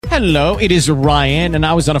Hello, it is Ryan, and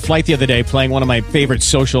I was on a flight the other day playing one of my favorite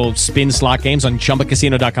social spin slot games on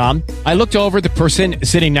ChumbaCasino.com. I looked over at the person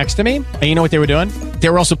sitting next to me, and you know what they were doing? They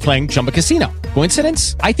were also playing Chumba Casino.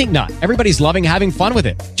 Coincidence? I think not. Everybody's loving having fun with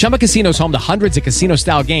it. Chumba Casino is home to hundreds of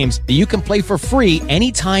casino-style games that you can play for free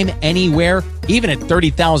anytime, anywhere, even at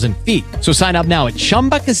 30,000 feet. So sign up now at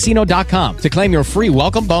ChumbaCasino.com to claim your free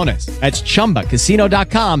welcome bonus. That's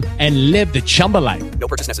ChumbaCasino.com and live the Chumba life. No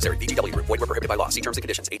purchase necessary. VGW Group. Void where prohibited by law. See terms and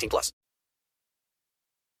conditions. 18+.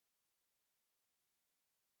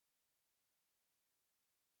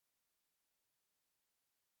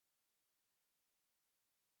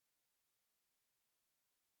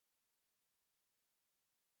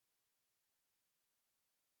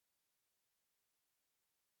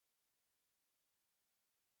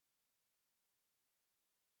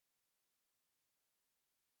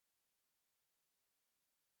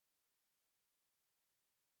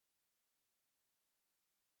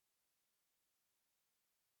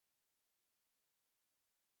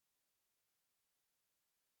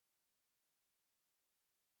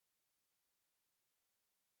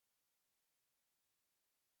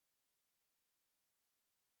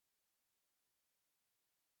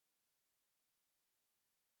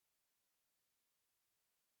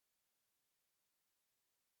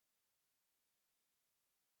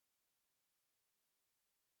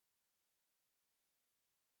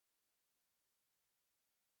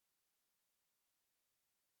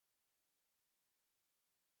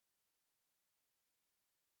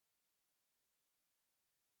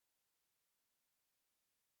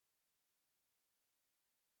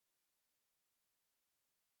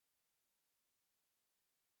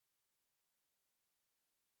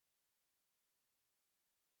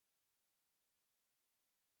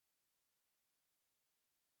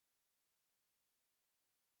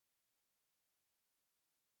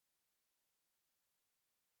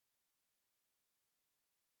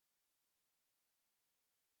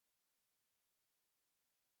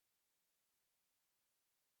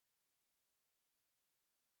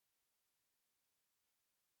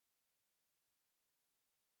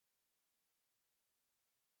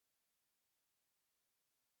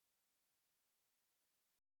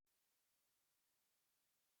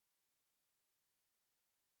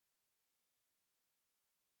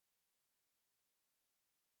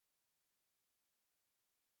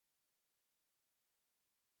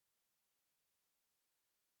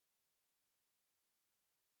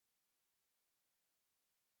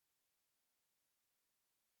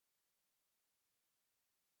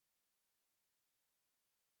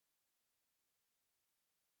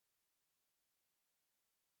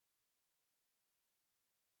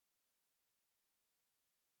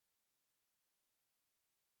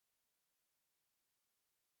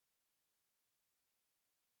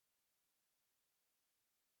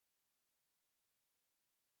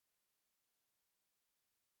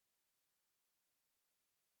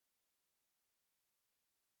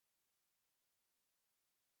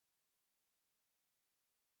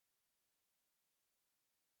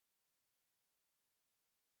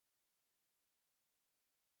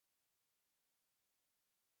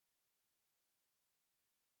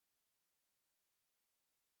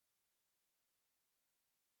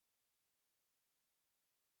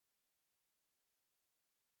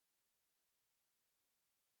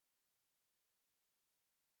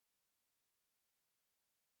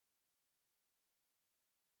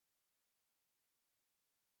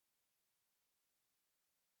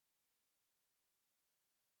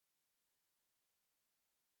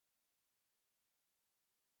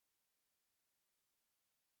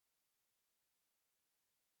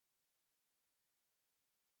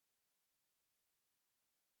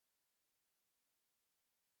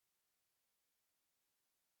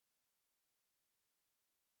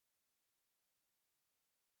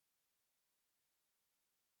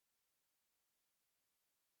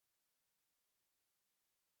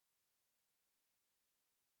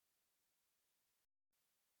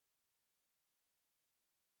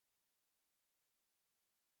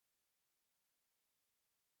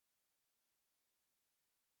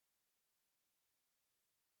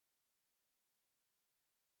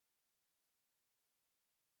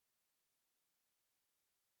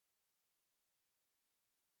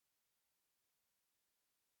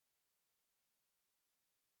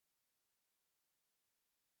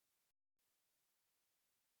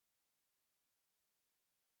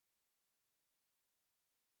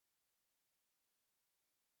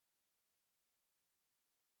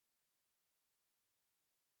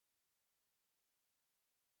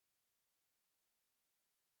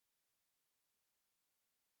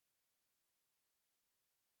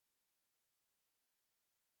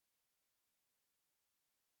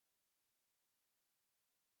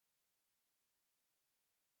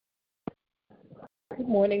 Good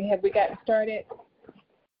morning. Have we gotten started?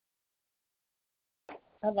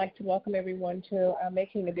 I'd like to welcome everyone to our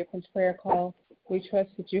Making a Difference prayer call. We trust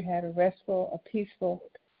that you had a restful, a peaceful,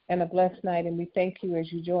 and a blessed night, and we thank you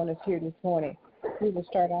as you join us here this morning. We will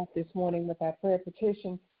start off this morning with our prayer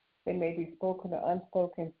petitions. They may be spoken or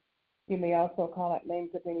unspoken. You may also call out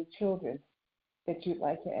names of any children that you'd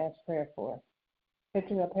like to ask prayer for.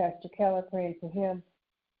 Lifting up Pastor Keller, praying for him,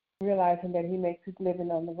 realizing that he makes his living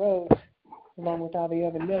on the road, along with all the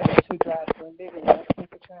other ministers who drive for a living. Asking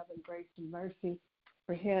for traveling grace and mercy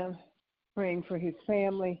for him, praying for his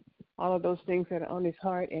family, all of those things that are on his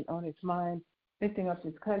heart and on his mind. Lifting up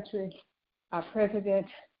his country, our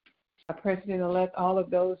president-elect, all of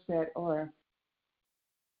those that are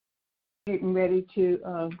getting ready to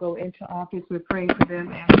go into office. We're praying for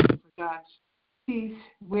them, asking for God's peace,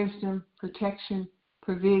 wisdom, protection,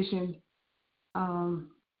 provision,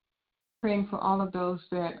 praying for all of those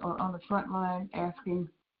that are on the front line, asking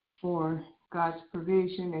for God's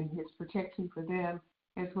provision and his protection for them,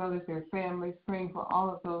 as well as their families, praying for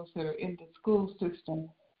all of those that are in the school system,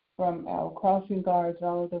 from our crossing guards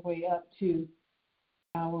all the way up to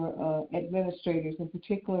our administrators, and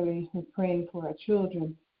particularly we're praying for our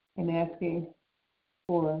children and asking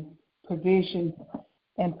for provision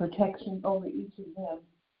and protection over each of them,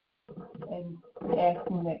 and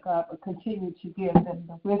asking that God will continue to give them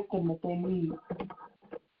the wisdom that they need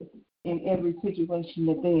in every situation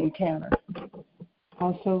that they encounter.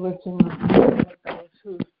 Also lifting up those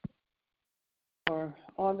who are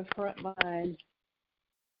on the front line,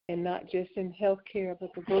 and not just in healthcare,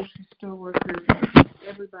 but the grocery store workers,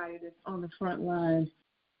 everybody that's on the front line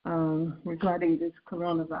regarding this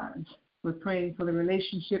coronavirus. We're praying for the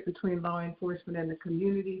relationship between law enforcement and the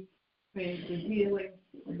community, praying for healing,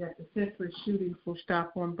 and that the senseless shootings will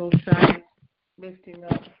stop on both sides, lifting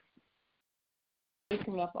up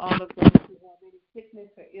all of those who have any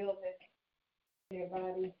sickness or illness in their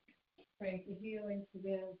body, praying for healing for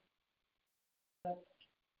them,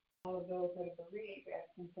 all of those that are bereaved,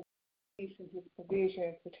 asking for peace and his provision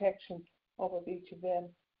and protection over each of them,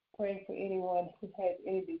 praying for anyone who has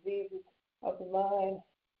any diseases of the mind,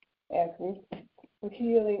 asking for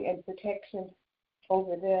healing and protection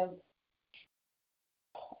over them.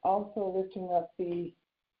 Also lifting up the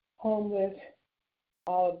homeless,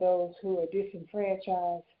 all of those who are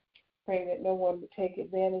disenfranchised, praying that no one would take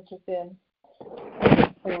advantage of them.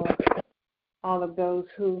 For all of those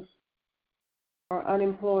who are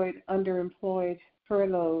unemployed, underemployed,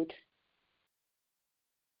 furloughed,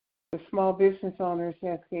 the small business owners,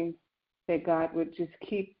 asking that God would just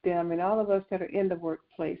keep them, and all of us that are in the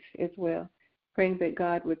workplace as well, praying that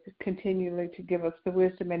God would continually to give us the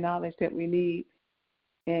wisdom and knowledge that we need,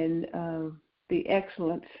 and the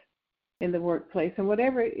excellence in the workplace, and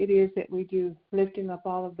whatever it is that we do, lifting up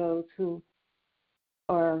all of those who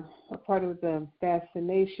are a part of the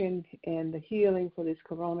vaccination and the healing for this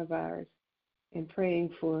coronavirus, and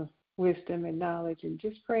praying for wisdom and knowledge, and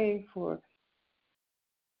just praying for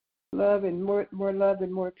love and more love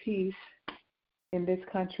and more peace in this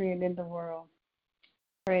country and in the world.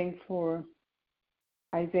 Praying for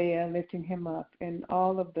Isaiah, lifting him up, and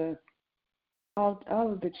all of the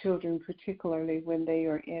children, particularly when they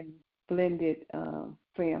are in blended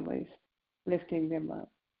families, lifting them up.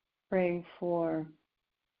 Praying for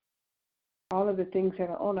all of the things that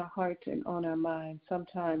are on our hearts and on our minds,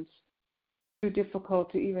 sometimes too difficult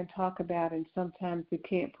to even talk about, and sometimes we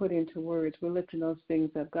can't put into words. We're lifting those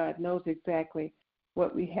things up. God knows exactly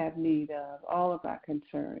what we have need of, all of our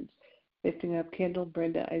concerns. Lifting up Kendall,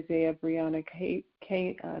 Brenda, Isaiah, Brianna,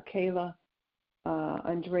 Kayla,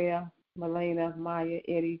 Andrea, Melena, Maya,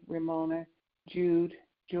 Eddie, Ramona, Jude,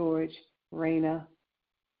 George, Raina,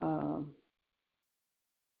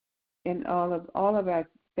 and all of our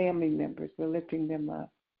family members. We're lifting them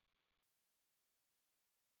up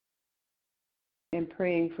and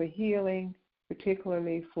praying for healing,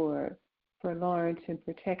 particularly for Lawrence, and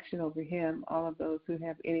protection over him, all of those who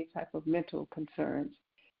have any type of mental concerns.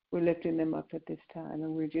 We're lifting them up at this time,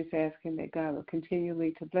 and we're just asking that God will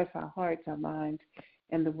continually to bless our hearts, our minds,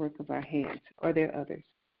 and the work of our hands. Are there others?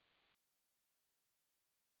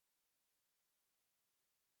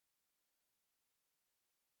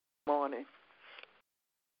 Morning.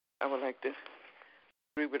 I would like to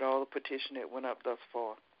agree with all the petition that went up thus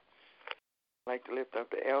far. I'd like to lift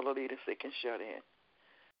up the elderly, the sick, and shut in.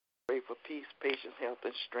 Pray for peace, patience, health,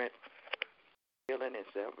 and strength, healing and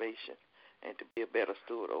salvation, and to be a better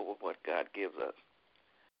steward over what God gives us.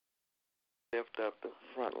 Lift up the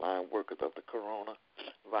frontline workers of the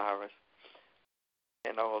coronavirus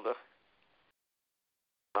and all the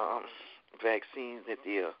vaccines that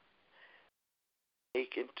they're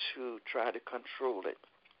taken to try to control it.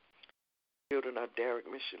 Children are Derek,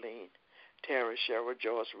 Micheline, Tara, Cheryl,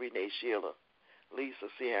 Joyce, Renee, Sheila, Lisa,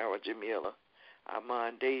 Sierra, Jamila,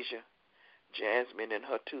 Armand, Deja, Jasmine and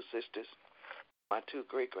her 2 sisters, my 2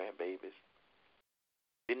 great-grandbabies,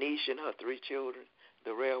 Denise and her 3 children,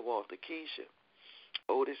 Darrell, Walter, Keisha,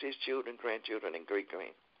 Otis, his children, grandchildren, and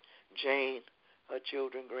great-grand, Jane, her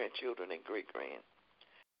children, grandchildren, and great-grand,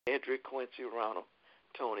 Edric, Quincy, Ronald,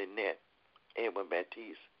 Tony, Nett, Edwin,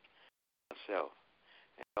 Baptiste, myself,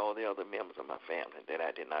 and all the other members of my family that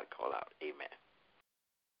I did not call out. Amen.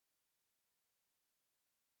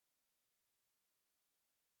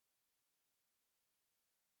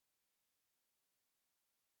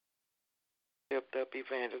 Lift up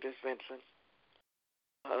Evangelist Vincent,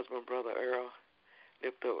 husband, Brother Earl.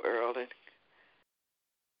 Lift up Earl, and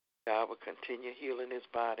God will continue healing his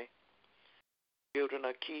body. Children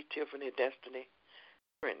are Keith, Tiffany, Destiny,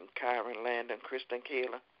 Trenton, Kyron, Landon, Kristen,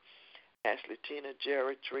 Kayla, Ashley, Tina,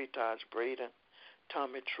 Jared, Trey, Taj, Braden,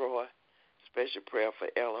 Tommy, Troy. Special prayer for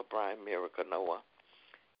Ella, Brian, Miracle, Noah,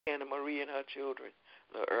 Anna Marie and her children,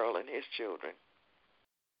 the Earl and his children.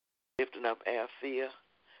 Lifting up Althea,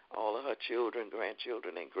 all of her children,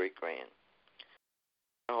 grandchildren, and great-grand.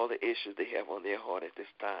 All the issues they have on their heart at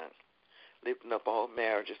this time. Lifting up all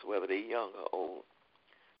marriages, whether they're young or old.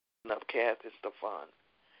 Lifting up Kathy, Stefan,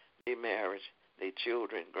 their marriage, their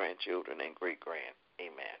children, grandchildren, and great-grand.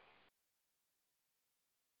 Amen.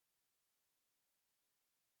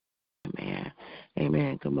 Amen.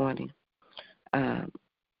 Amen. Good morning. I'd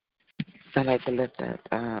like to lift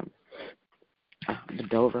up the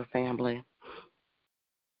Dover family.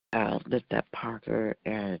 Lift up Parker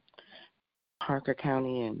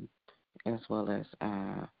County and as well as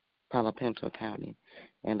Palo Pinto County,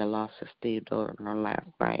 and the loss of Steve Dover on last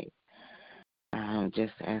night.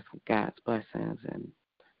 Just ask God's blessings and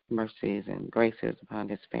mercies and graces upon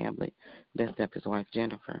his family. Lift up his wife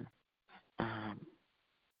Jennifer.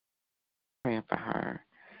 Praying for her.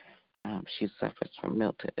 She suffers from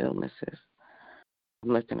mental illnesses. I'm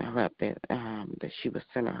lifting her up that she would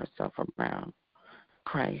center herself around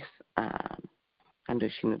Christ. I knew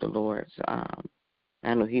she knew the Lord.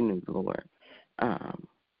 I knew he knew the Lord.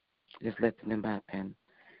 Just lifting him up and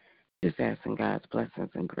just asking God's blessings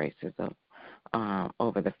and graces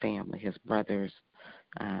over the family, his brothers.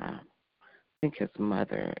 I think his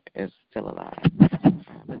mother is still alive.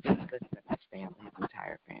 But just lifting up his family, his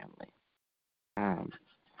entire family.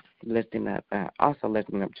 Also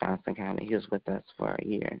lifting up Johnson County. He was with us for a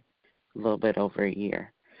year, a little bit over a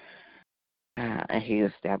year. And he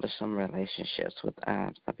established some relationships with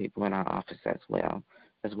some people in our office as well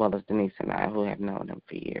as Denise and I, who have known him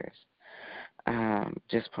for years.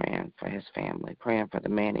 Just praying for his family, praying for the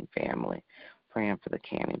Manning family, praying for the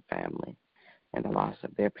Canning family and the loss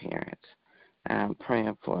of their parents.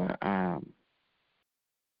 Praying for,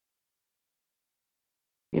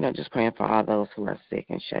 just praying for all those who are sick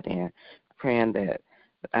and shut in, praying that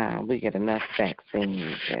we get enough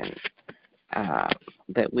vaccines and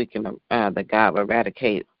that we can, that God will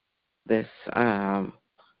eradicate this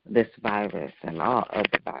virus and all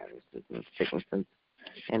other viruses and sicknesses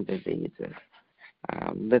and diseases.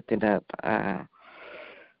 Lifting up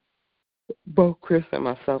both Chris and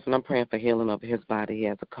myself, and I'm praying for healing of his body. He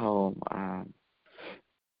has a cold.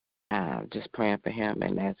 Just praying for him,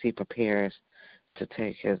 and as he prepares to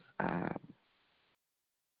take his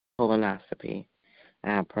colonoscopy,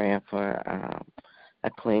 praying for a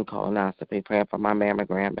clean colonoscopy, praying for my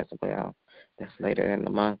mammogram as well. That's later in the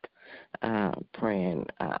month. Praying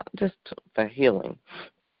just for healing,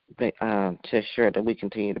 to ensure that we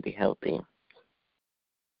continue to be healthy.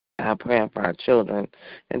 Praying for our children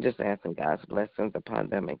and just asking God's blessings upon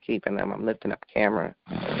them and keeping them. I'm lifting up Cameron,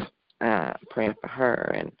 praying for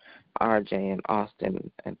her and RJ and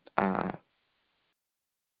Austin and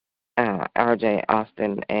RJ,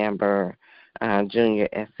 Austin, Amber, Junior,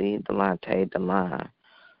 Essie, Delonte, Delon,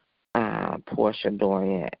 Portia,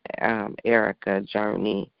 Dorian, Erica,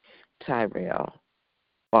 Journey, Tyrell,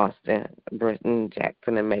 Boston, Britton,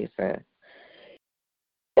 Jackson, and Mason.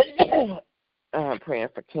 Praying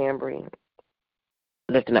for Cambry,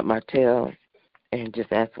 lifting up Martell, and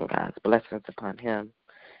just asking God's blessings upon him.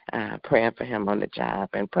 Praying for him on the job,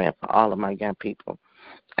 and praying for all of my young people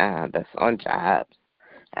that's on jobs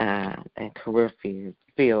and career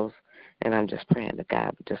fields. And I'm just praying that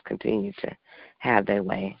God would just continue to have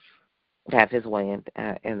his way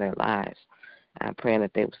in their lives. I'm praying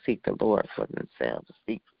that they will seek the Lord for themselves,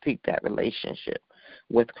 seek that relationship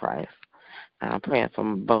with Christ. I'm praying for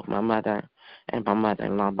both my mother and my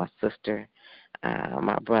mother-in-law, my sister,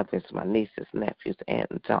 my brothers, my nieces, nephews,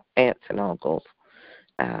 aunts and uncles.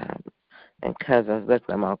 and cousins,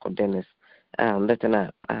 lifting up Uncle Dennis, lifting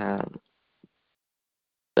up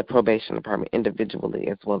the probation department individually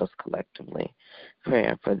as well as collectively,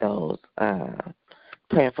 praying for those,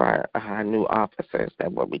 praying for our new officers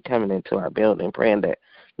that will be coming into our building, praying that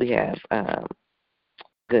we have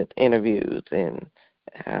good interviews and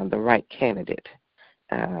the right candidate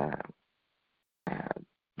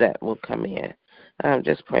that will come in.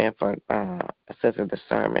 Just praying for a sense of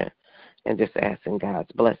discernment and just asking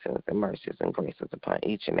God's blessings and mercies and graces upon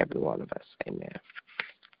each and every one of us. Amen.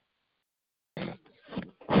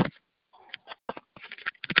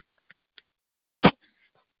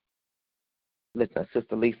 Listen,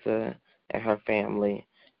 Sister Lisa and her family,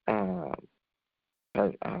 her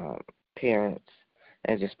parents,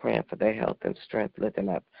 and just praying for their health and strength, lifting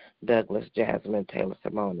up Douglas, Jasmine, Taylor,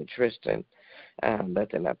 Simone, and Tristan,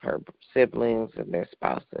 lifting up her siblings and their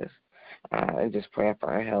spouses, and just praying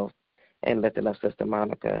for her health, and lifting up Sister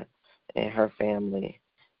Monica and her family,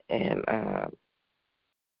 and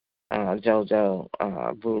JoJo,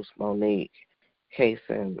 Bruce, Monique,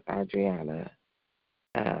 Kason, Adriana,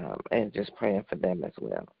 and just praying for them as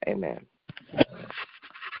well. Amen.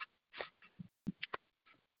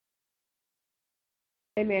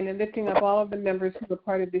 Amen. And lifting up all of the members who are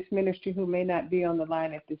part of this ministry who may not be on the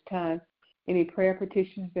line at this time, any prayer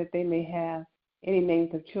petitions that they may have, any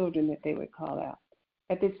names of children that they would call out.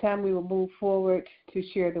 At this time, we will move forward to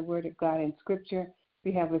share the Word of God in Scripture.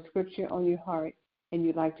 If you have a Scripture on your heart and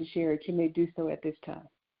you'd like to share it, you may do so at this time.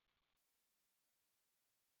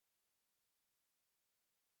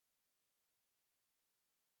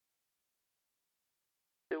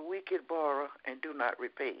 The wicked borrow and do not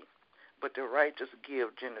repay, but the righteous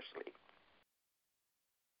give generously.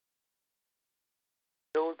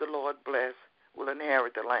 Those the Lord bless will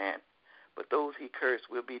inherit the land, but those he cursed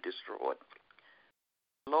will be destroyed.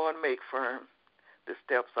 The Lord make firm the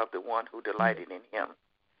steps of the one who delighted in him.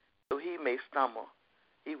 Though he may stumble,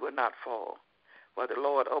 he will not fall, for the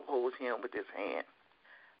Lord upholds him with his hand.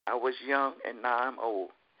 I was young, and now I'm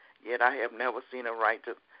old, yet I have never seen a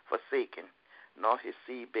righteous forsaken, nor his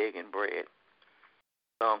seed begging bread.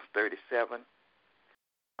 Psalms 37,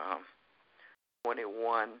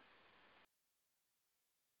 21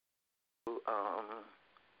 to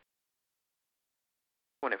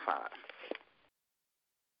 25.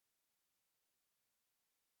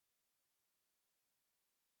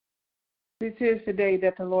 This is the day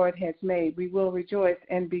that the Lord has made. We will rejoice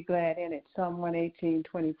and be glad in it. Psalm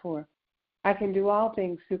 118:24. I can do all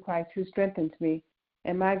things through Christ who strengthens me,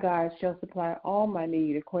 and my God shall supply all my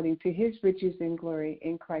need according to his riches in glory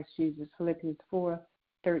in Christ Jesus. Philippians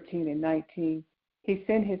 4:13 and 19. He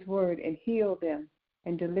sent his word and healed them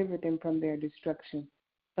and delivered them from their destruction.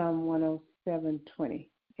 Psalm 107:20.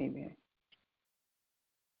 Amen.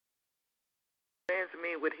 Cleanse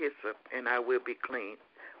me with hyssop, and I will be clean.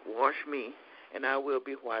 Wash me, and I will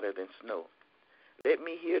be whiter than snow. Let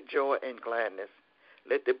me hear joy and gladness.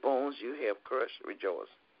 Let the bones you have crushed rejoice.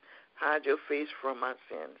 Hide your face from my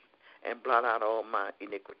sins, and blot out all my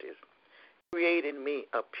iniquities. Create in me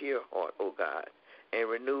a pure heart, O God, and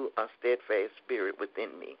renew a steadfast spirit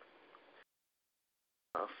within me.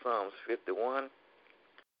 Psalms 51,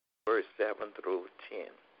 verse 7 through 10.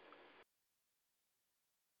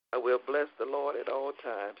 I will bless the Lord at all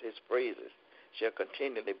times. His praises shall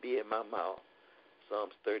continually be in my mouth.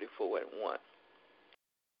 Psalms 34:1.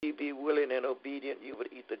 If you be willing and obedient, you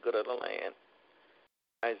would eat the good of the land.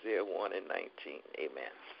 Isaiah 1:19.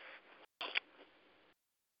 Amen.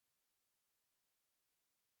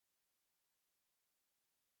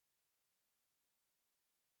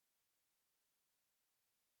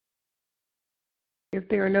 If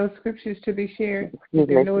there are no scriptures to be shared, if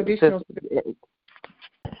there are no additional scriptures.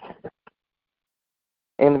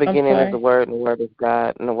 In the beginning is the Word, and the Word is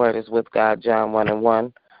God, and the Word is with God, John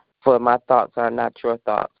 1:1. For my thoughts are not your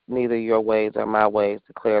thoughts, neither your ways are my ways,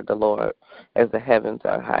 declared the Lord. As the heavens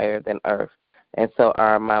are higher than earth, and so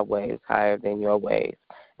are my ways higher than your ways,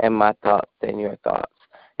 and my thoughts than your thoughts.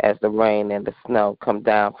 As the rain and the snow come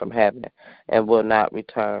down from heaven, and will not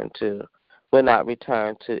return to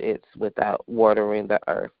its without watering the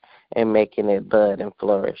earth and making it bud and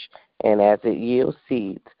flourish, and as it yields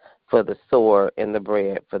seeds for the sower and the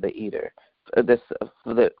bread for the eater. As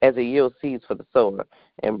it yields seeds for the sower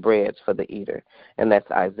and bread for the eater. And that's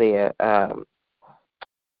Isaiah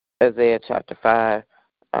chapter 5,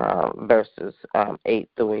 verses 8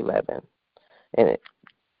 through 11. And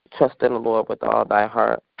trust in the Lord with all thy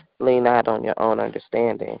heart. Lean not on your own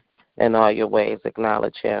understanding. In all your ways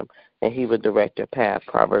acknowledge him, and he will direct your path.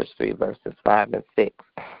 Proverbs 3, verses 5 and 6.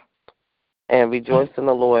 And rejoice in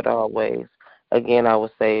the Lord always. Again, I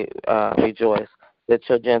will say rejoice. Let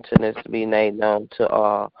your gentleness be made known to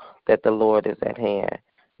all, that the Lord is at hand.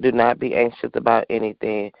 Do not be anxious about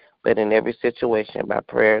anything, but in every situation, by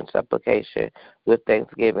prayer and supplication, with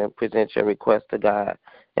thanksgiving, present your request to God,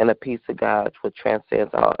 and the peace of God, which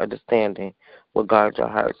transcends all understanding, will guard your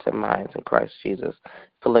hearts and minds in Christ Jesus.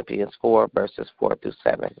 Philippians 4, verses 4 through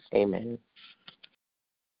 7. Amen.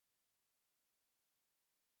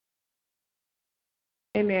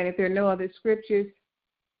 Amen. If there are no other scriptures,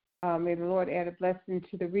 may the Lord add a blessing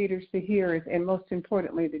to the readers, the hearers, and most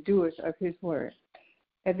importantly, the doers of his word.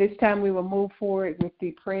 At this time, we will move forward with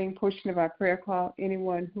the praying portion of our prayer call.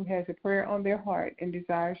 Anyone who has a prayer on their heart and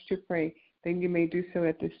desires to pray, then you may do so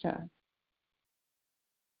at this time.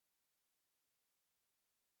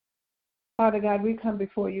 Father God, we come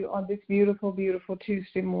before you on this beautiful, beautiful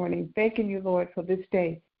Tuesday morning, thanking you, Lord, for this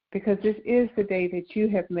day, because this is the day that you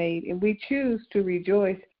have made, and we choose to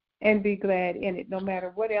rejoice and be glad in it, no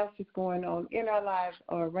matter what else is going on in our lives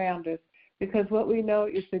or around us, because what we know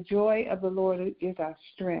is the joy of the Lord is our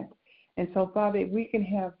strength. And so, Father, if we can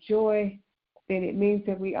have joy, then it means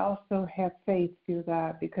that we also have faith, dear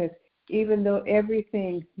God, because even though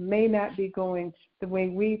everything may not be going the way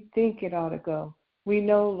we think it ought to go, we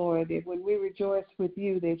know, Lord, that when we rejoice with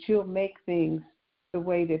you, that you'll make things the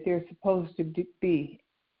way that they're supposed to be.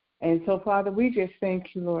 And so, Father, we just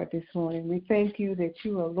thank you, Lord, this morning. We thank you that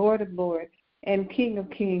you are Lord of lords and King of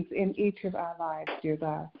kings in each of our lives, dear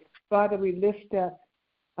God. Father, we lift up,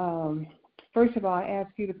 first of all, I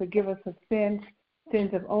ask you to forgive us of sins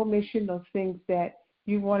of omission, those things that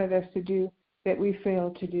you wanted us to do that we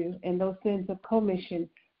failed to do, and those sins of commission,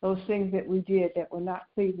 those things that we did that were not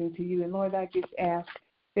pleasing to you. And, Lord, I just ask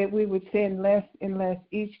that we would sin less and less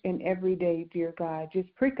each and every day, dear God.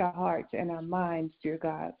 Just prick our hearts and our minds, dear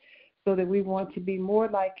God, so that we want to be more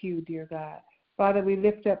like you, dear God. Father, we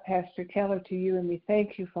lift up Pastor Keller to you, and we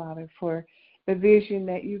thank you, Father, for the vision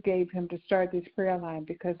that you gave him to start this prayer line,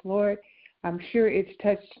 because, Lord, I'm sure it's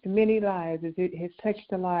touched many lives as it has touched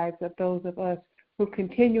the lives of those of us who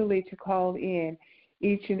continually to call in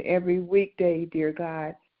each and every weekday, dear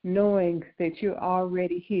God, knowing that you're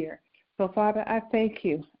already here. So, Father, I thank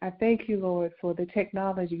you. I thank you, Lord, for the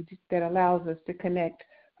technology that allows us to connect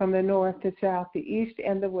from the north, the south, the east,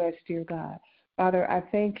 and the west, dear God. Father, I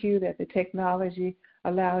thank you that the technology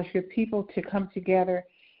allows your people to come together.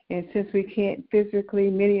 And since we can't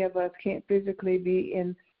physically, many of us can't physically be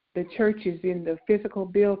in the churches, in the physical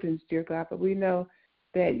buildings, dear God, but we know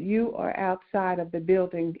that you are outside of the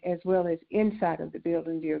building as well as inside of the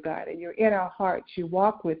building, dear God. And you're in our hearts. You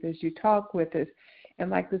walk with us. You talk with us. And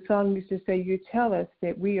like the song used to say, you tell us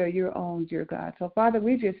that we are your own, dear God. So, Father,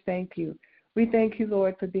 we just thank you. We thank you,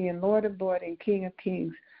 Lord, for being Lord of lords and King of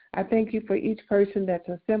kings. I thank you for each person that's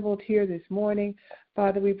assembled here this morning.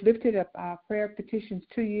 Father, we've lifted up our prayer petitions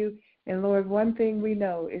to you. And, Lord, one thing we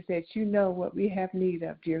know is that you know what we have need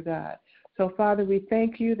of, dear God. So, Father, we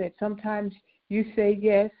thank you that sometimes you say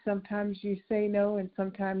yes, sometimes you say no, and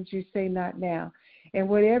sometimes you say not now. And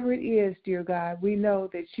whatever it is, dear God, we know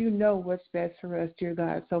that you know what's best for us, dear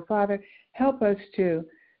God. So, Father, help us to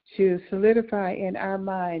solidify in our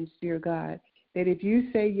minds, dear God, that if you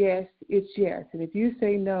say yes, it's yes. And if you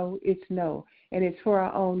say no, it's no. And it's for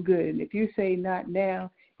our own good. And if you say not now,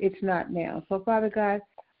 it's not now. So, Father God,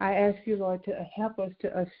 I ask you, Lord, to help us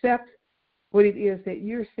to accept what it is that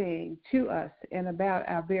you're saying to us and about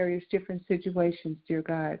our various different situations, dear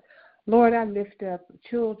God. Lord, I lift up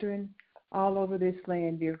children all over this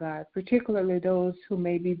land, dear God, particularly those who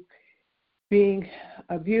may be being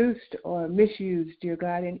abused or misused, dear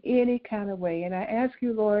God, in any kind of way. And I ask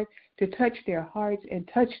you, Lord, to touch their hearts and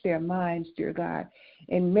touch their minds, dear God,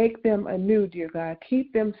 and make them anew, dear God.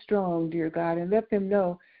 Keep them strong, dear God, and let them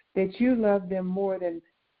know that you love them more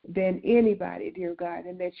than anybody, dear God,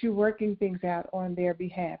 and that you're working things out on their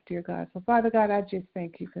behalf, dear God. So, Father God, I just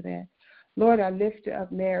thank you for that. Lord, I lift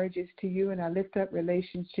up marriages to you, and I lift up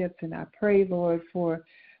relationships, and I pray, Lord, for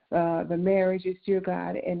the marriages, dear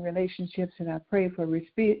God, and relationships, and I pray for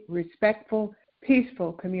respectful,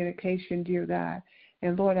 peaceful communication, dear God.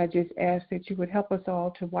 And, Lord, I just ask that you would help us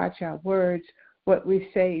all to watch our words, what we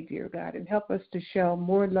say, dear God, and help us to show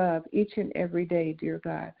more love each and every day, dear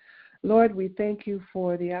God. Lord, we thank you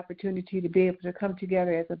for the opportunity to be able to come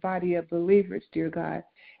together as a body of believers, dear God.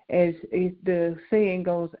 As the saying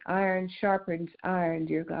goes, iron sharpens iron,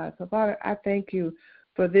 dear God. So, Father, I thank you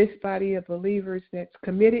for this body of believers that's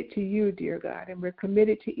committed to you, dear God, and we're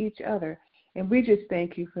committed to each other. And we just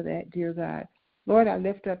thank you for that, dear God. Lord, I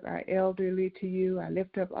lift up our elderly to you. I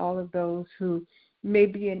lift up all of those who may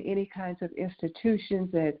be in any kinds of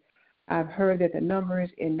institutions that I've heard that the numbers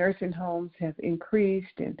in nursing homes have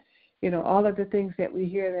increased, and all of the things that we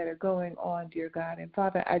hear that are going on, dear God. And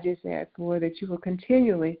Father, I just ask, Lord, that you will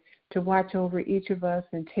continually to watch over each of us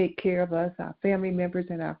and take care of us, our family members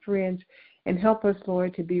and our friends, and help us,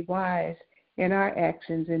 Lord, to be wise in our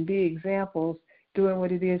actions and be examples doing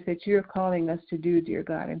what it is that you're calling us to do, dear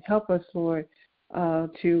God. And help us, Lord,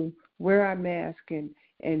 to wear our mask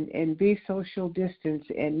and be social distance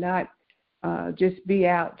and not just be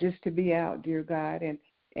out just to be out, dear God,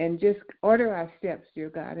 and just order our steps, dear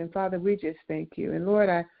God. And Father, we just thank you. And Lord,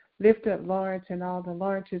 I lift up Lawrence and all the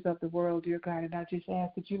Lawrences of the world, dear God, and I just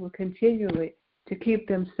ask that you will continually to keep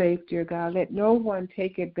them safe, dear God. Let no one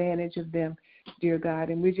take advantage of them, dear God.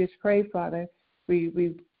 And we just pray, Father,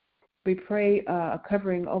 we pray a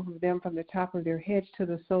covering over them from the top of their heads to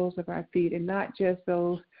the soles of our feet, and not just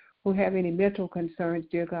those who have any mental concerns,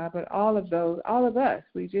 dear God, but all of us.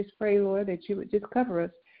 We just pray, Lord, that you would just cover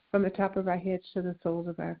us from the top of our heads to the soles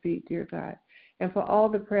of our feet, dear God. And for all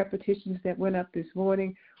the prayer petitions that went up this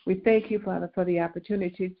morning, we thank you, Father, for the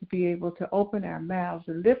opportunity to be able to open our mouths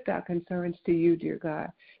and lift our concerns to you, dear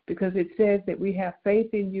God, because it says that we have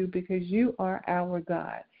faith in you because you are our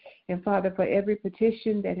God. And, Father, for every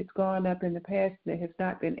petition that has gone up in the past that has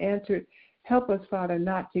not been answered, help us, Father,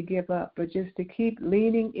 not to give up, but just to keep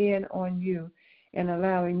leaning in on you and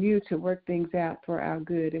allowing you to work things out for our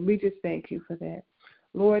good. And we just thank you for that.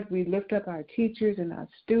 Lord, we lift up our teachers and our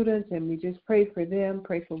students, and we just pray for them,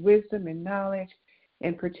 pray for wisdom and knowledge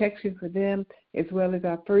and protection for them, as well as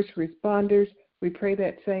our first responders. We pray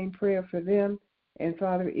that same prayer for them. And,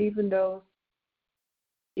 Father, even those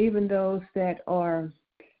that are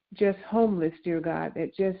just homeless, dear God,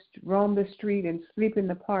 that just roam the street and sleep in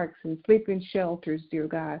the parks and sleep in shelters, dear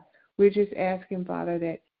God, we're just asking, Father,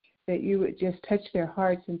 that you would just touch their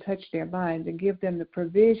hearts and touch their minds and give them the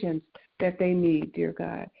provisions that they need, dear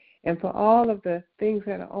God. And for all of the things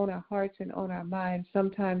that are on our hearts and on our minds,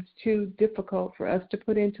 sometimes too difficult for us to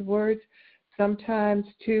put into words, sometimes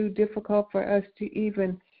too difficult for us to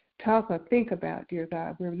even talk or think about, dear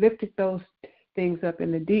God. We're lifting those things up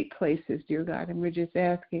in the deep places, dear God, and we're just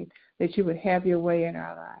asking that you would have your way in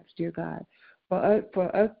our lives, dear God.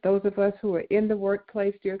 For us, those of us who are in the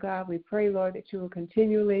workplace, dear God, we pray, Lord, that you will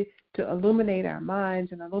continually to illuminate our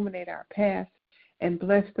minds and illuminate our paths and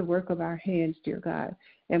bless the work of our hands, dear God.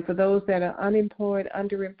 And for those that are unemployed,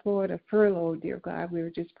 underemployed, or furloughed, dear God, we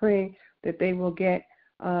were just praying that they will get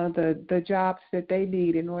the jobs that they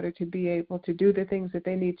need in order to be able to do the things that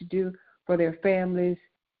they need to do for their families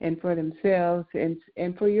and for themselves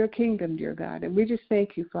and for your kingdom, dear God. And we just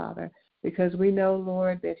thank you, Father, because we know,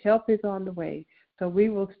 Lord, that help is on the way. So we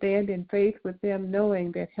will stand in faith with them,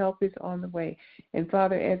 knowing that help is on the way. And,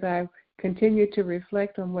 Father, as I continue to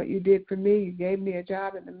reflect on what you did for me, you gave me a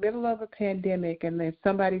job in the middle of a pandemic, and then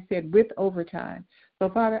somebody said with overtime. So,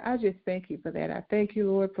 Father, I just thank you for that. I thank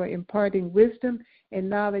you, Lord, for imparting wisdom and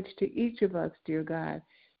knowledge to each of us, dear God.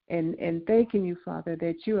 And thanking you, Father,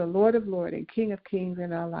 that you are Lord of Lords and King of Kings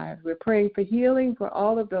in our lives. We're praying for healing for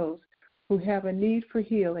all of those who have a need for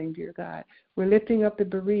healing, dear God. We're lifting up the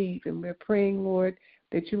bereaved, and we're praying, Lord,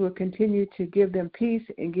 that you will continue to give them peace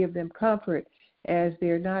and give them comfort as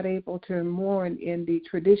they're not able to mourn in the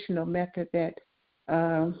traditional method that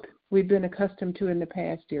we've been accustomed to in the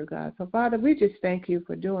past, dear God. So, Father, we just thank you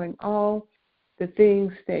for doing all the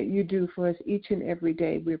things that you do for us each and every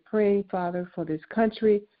day. We're praying, Father, for this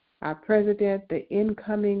country, our president, the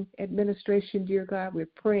incoming administration, dear God. We're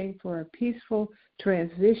praying for a peaceful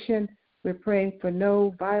transition. We're praying for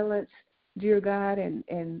no violence, dear God, and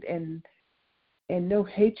no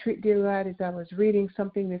hatred, dear God. As I was reading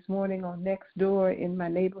something this morning on Nextdoor in my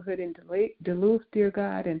neighborhood in Duluth, dear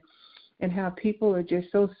God, and how people are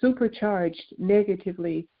just so supercharged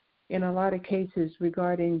negatively in a lot of cases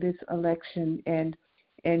regarding this election and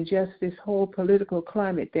just this whole political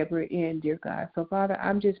climate that we're in, dear God. So, Father,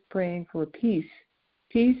 I'm just praying for peace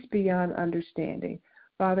beyond understanding.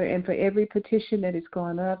 Father, and for every petition that has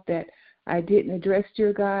gone up that I didn't address,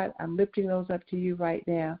 dear God, I'm lifting those up to you right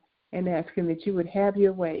now and asking that you would have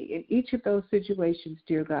your way in each of those situations,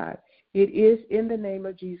 dear God. It is in the name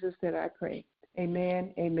of Jesus that I pray.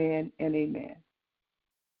 Amen, amen, and amen.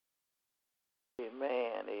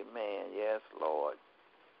 Amen, amen. Yes, Lord.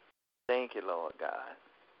 Thank you, Lord God.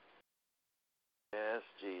 Yes,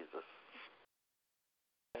 Jesus.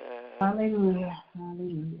 Yes. Hallelujah,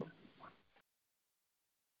 hallelujah.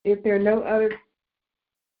 If there are no other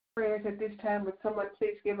prayers at this time, would someone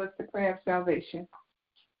please give us the prayer of salvation?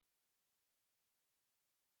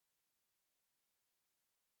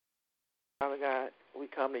 Father God, we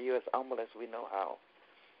come to you as humble as we know how.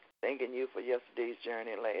 Thanking you for yesterday's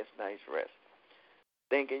journey and last night's rest.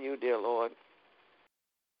 Thanking you, dear Lord,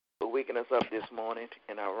 for waking us up this morning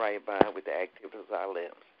in our right mind with the activities of our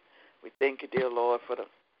limbs. We thank you, dear Lord, for the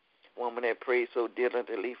woman that prayed so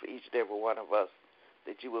diligently for each and every one of us,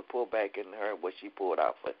 that you would pour back in her what she poured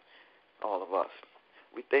out for all of us.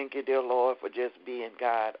 We thank you, dear Lord, for just being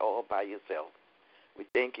God all by yourself. We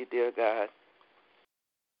thank you, dear God,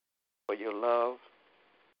 for your love,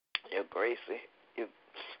 your grace,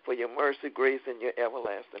 for your mercy, grace, and your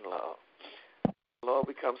everlasting love. Lord,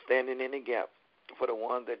 we come standing in the gap for the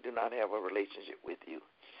ones that do not have a relationship with you,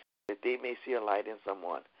 that they may see a light in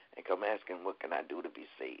someone and come asking, what can I do to be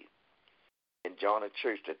saved? And join a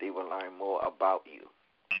church that they will learn more about you.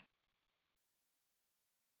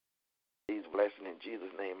 These blessings in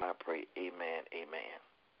Jesus' name I pray. Amen. Amen.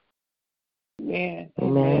 Amen.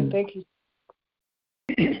 Amen. Thank you.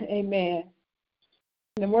 Amen.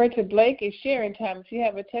 The word to Blake is sharing time. If you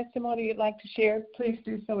have a testimony you'd like to share, please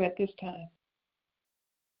do so at this time.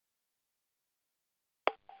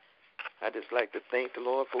 I'd just like to thank the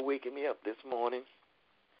Lord for waking me up this morning.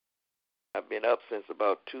 I've been up since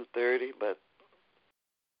about 2:30, but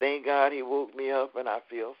thank God he woke me up and I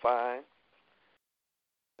feel fine.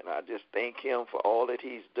 And I just thank him for all that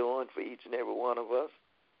he's doing for each and every one of us.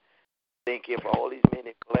 Thank him for all these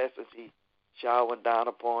many blessings he's showering down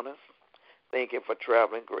upon us. Thank him for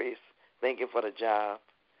traveling grace. Thank him for the job.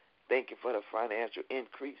 Thank him for the financial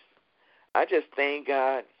increase. I just thank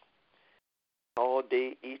God all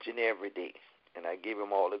day, each and every day. And I give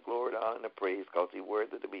him all the glory, the honor, and the praise because he's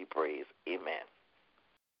worthy to be praised. Amen.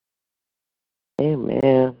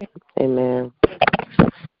 Amen. Amen.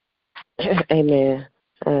 Amen.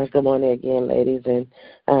 Good morning again, ladies. And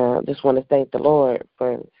just want to thank the Lord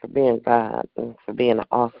for being God and for being an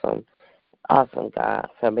awesome God,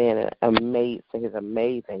 for being his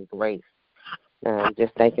amazing grace.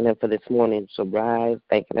 Just thanking him for this morning's rise,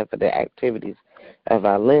 thanking him for the activities of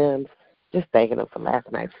our limbs, just thanking him for last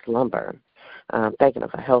night's slumber, thanking him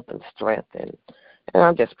for health and strength. And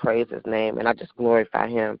I just praise his name, and I just glorify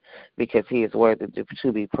him because he is worthy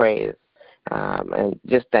to be praised. And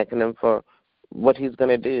just thanking him for what he's going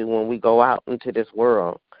to do when we go out into this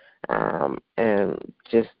world. And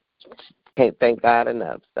just can't thank God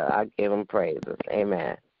enough. So I give him praises.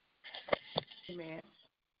 Amen. Amen.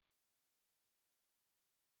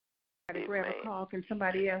 I got to grab a call. Can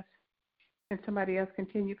somebody else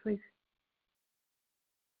continue, please?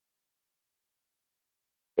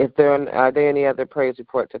 Are there any other praise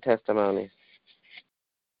reports or testimonies?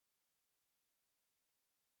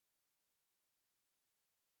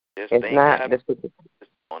 If not, this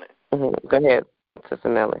morning. Go ahead, Sister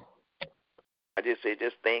Nellie. I just say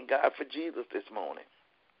just thank God for Jesus this morning.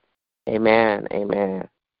 Amen. Amen.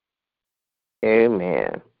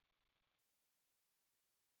 Amen.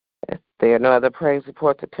 If there are no other praise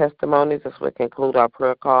reports or testimonies, as we conclude our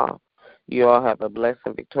prayer call, you all have a blessed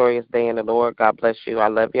and victorious day in the Lord. God bless you. I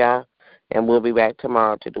love y'all. And we'll be back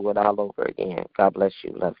tomorrow to do it all over again. God bless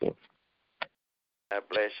you. Love you. God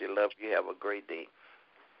bless you. Love you. Have a great day.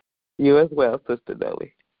 You as well, Sister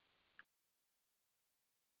Nellie.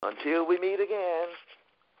 Until we meet again.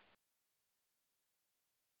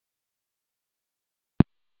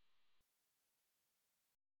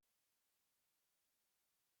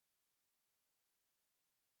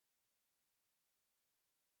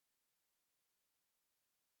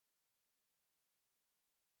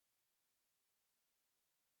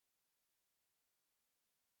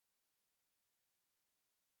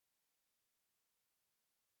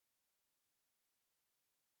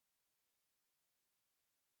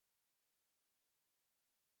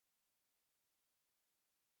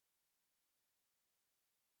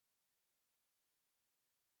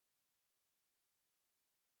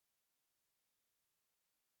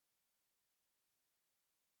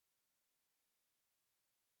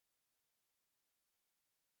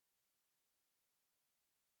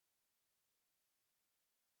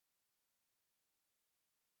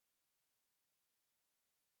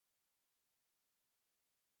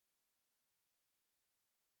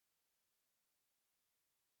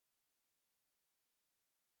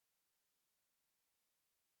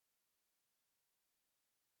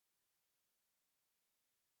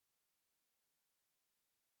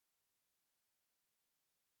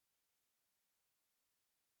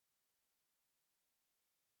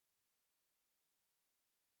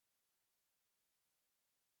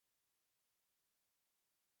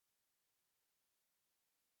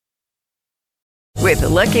 With the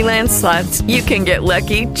Lucky Land Slots, you can get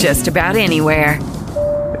lucky just about anywhere.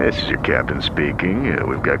 This is your captain speaking.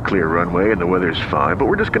 We've got clear runway and the weather's fine, but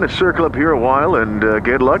we're just going to circle up here a while and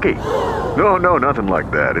get lucky. No, nothing like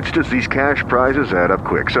that. It's just these cash prizes add up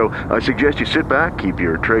quick. So I suggest you sit back, keep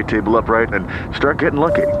your tray table upright, and start getting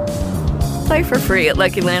lucky. Play for free at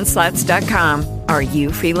LuckyLandSlots.com. Are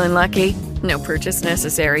you feeling lucky? No purchase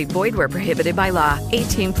necessary. Void where prohibited by law.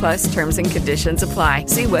 18+ terms and conditions apply.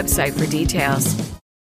 See website for details.